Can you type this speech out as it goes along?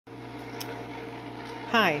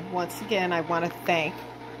Hi, once again, I want to thank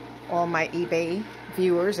all my eBay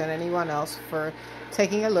viewers and anyone else for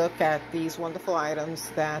taking a look at these wonderful items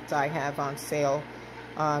that I have on sale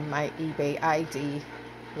on my eBay ID.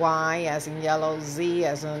 Y as in yellow, Z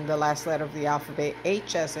as in the last letter of the alphabet,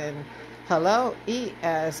 H as in hello, E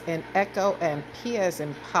as in echo, and P as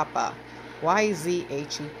in papa.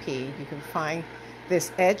 YZHEP. You can find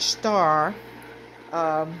this Edge Star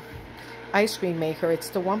ice cream maker. It's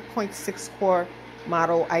the 1.6 quart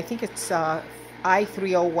model. I think it's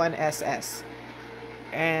I301SS.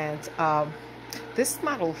 And this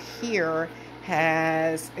model here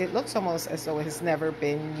it looks almost as though it has never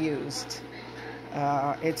been used.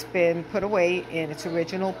 It's been put away in its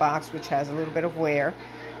original box, which has a little bit of wear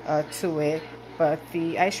to it, but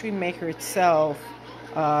the ice cream maker itself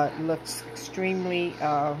looks extremely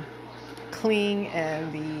clean,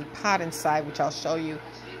 and the pot inside, which I'll show you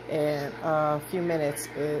in a few minutes,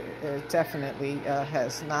 it definitely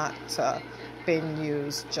has not been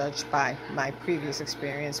used, judged by my previous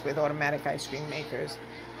experience with automatic ice cream makers.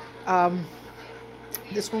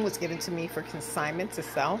 This one was given to me for consignment to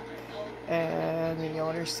sell, and the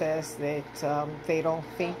owner says that they don't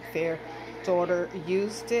think their daughter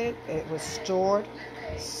used it. It was stored,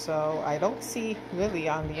 so I don't see really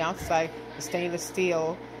on the outside. The stainless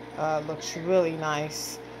steel looks really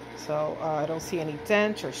nice, so I don't see any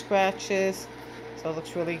dents or scratches, so it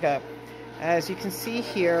looks really good. As you can see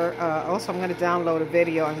here, also I'm going to download a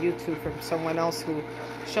video on YouTube from someone else who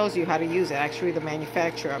shows you how to use it, actually the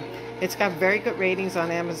manufacturer. It's got very good ratings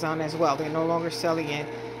on Amazon as well. They're no longer selling it,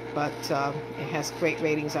 but it has great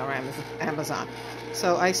ratings on Amazon.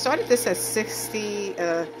 So I started this at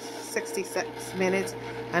 66 minutes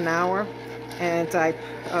an hour, and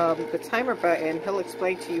the timer button, he'll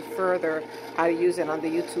explain to you further how to use it on the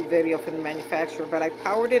YouTube video from the manufacturer, but I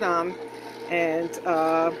powered it on, and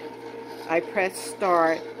I pressed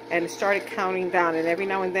start, and it started counting down, and every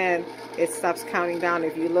now and then it stops counting down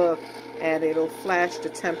if you look, and it'll flash the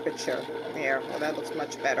temperature there. Well, that looks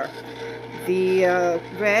much better. The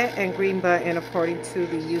red and green button, according to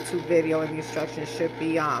the YouTube video and the instructions, should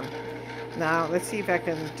be on. Now let's see if I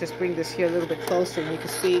can just bring this here a little bit closer, and you can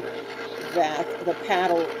see that the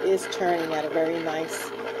paddle is turning at a very nice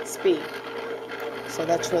speed. So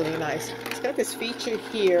that's really nice. It's got this feature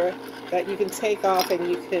here that you can take off, and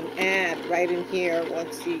you can add right in here.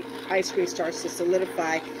 Once the ice cream starts to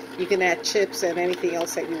solidify, you can add chips and anything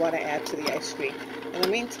else that you want to add to the ice cream. In the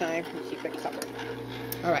meantime, you keep it covered.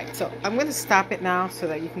 Alright, so I'm going to stop it now so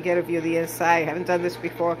that you can get a view of the inside. I haven't done this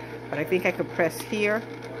before, but I think I could press here,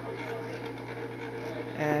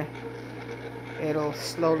 and it'll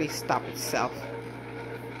slowly stop itself.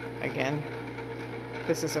 Again,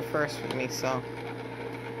 this is a first for me, so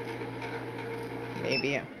maybe,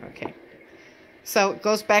 yeah, okay. So it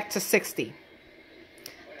goes back to 60.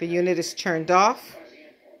 The unit is turned off.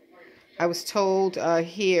 I was told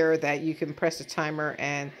here that you can press the timer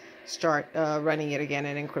and start running it again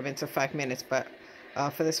in increments of 5 minutes, but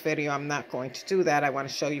for this video I'm not going to do that. I want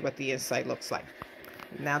to show you what the inside looks like.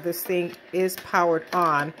 Now this thing is powered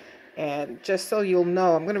on, and just so you'll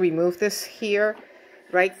know, I'm going to remove this here,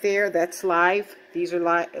 right there. That's live. These are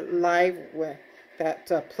live. Where that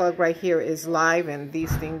plug right here is live, and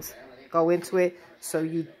these things go into it. So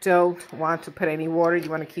you don't want to put any water. You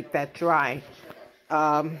want to keep that dry.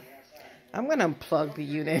 I'm going to unplug the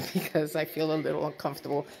unit because I feel a little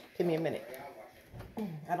uncomfortable. Give me a minute.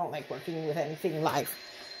 I don't like working with anything live.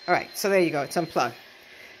 All right, so there you go. It's unplugged.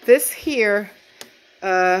 This here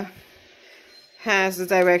has the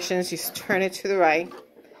directions. You just turn it to the right,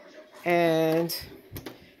 and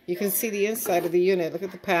you can see the inside of the unit. Look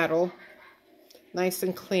at the paddle. Nice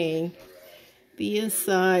and clean. The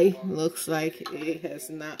inside looks like it has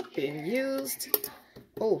not been used.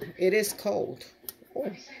 Oh, it is cold.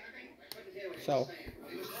 Oh. So,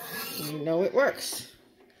 you know it works.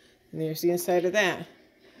 And there's the inside of that.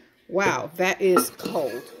 Wow, that is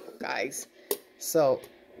cold, guys. So,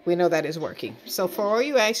 we know that is working. So, for all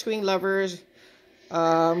you ice cream lovers,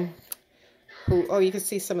 you can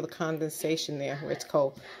see some of the condensation there where it's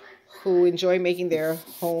cold, who enjoy making their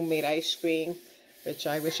homemade ice cream, which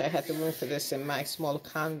I wish I had the room for this in my small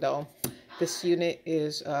condo. This unit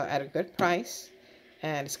is at a good price,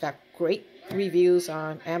 and it's got great reviews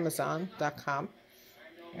on Amazon.com,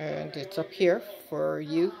 and it's up here for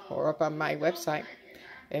you, or up on my website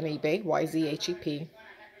and eBay, YZHEP,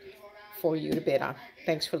 for you to bid on.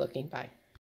 Thanks for looking. Bye.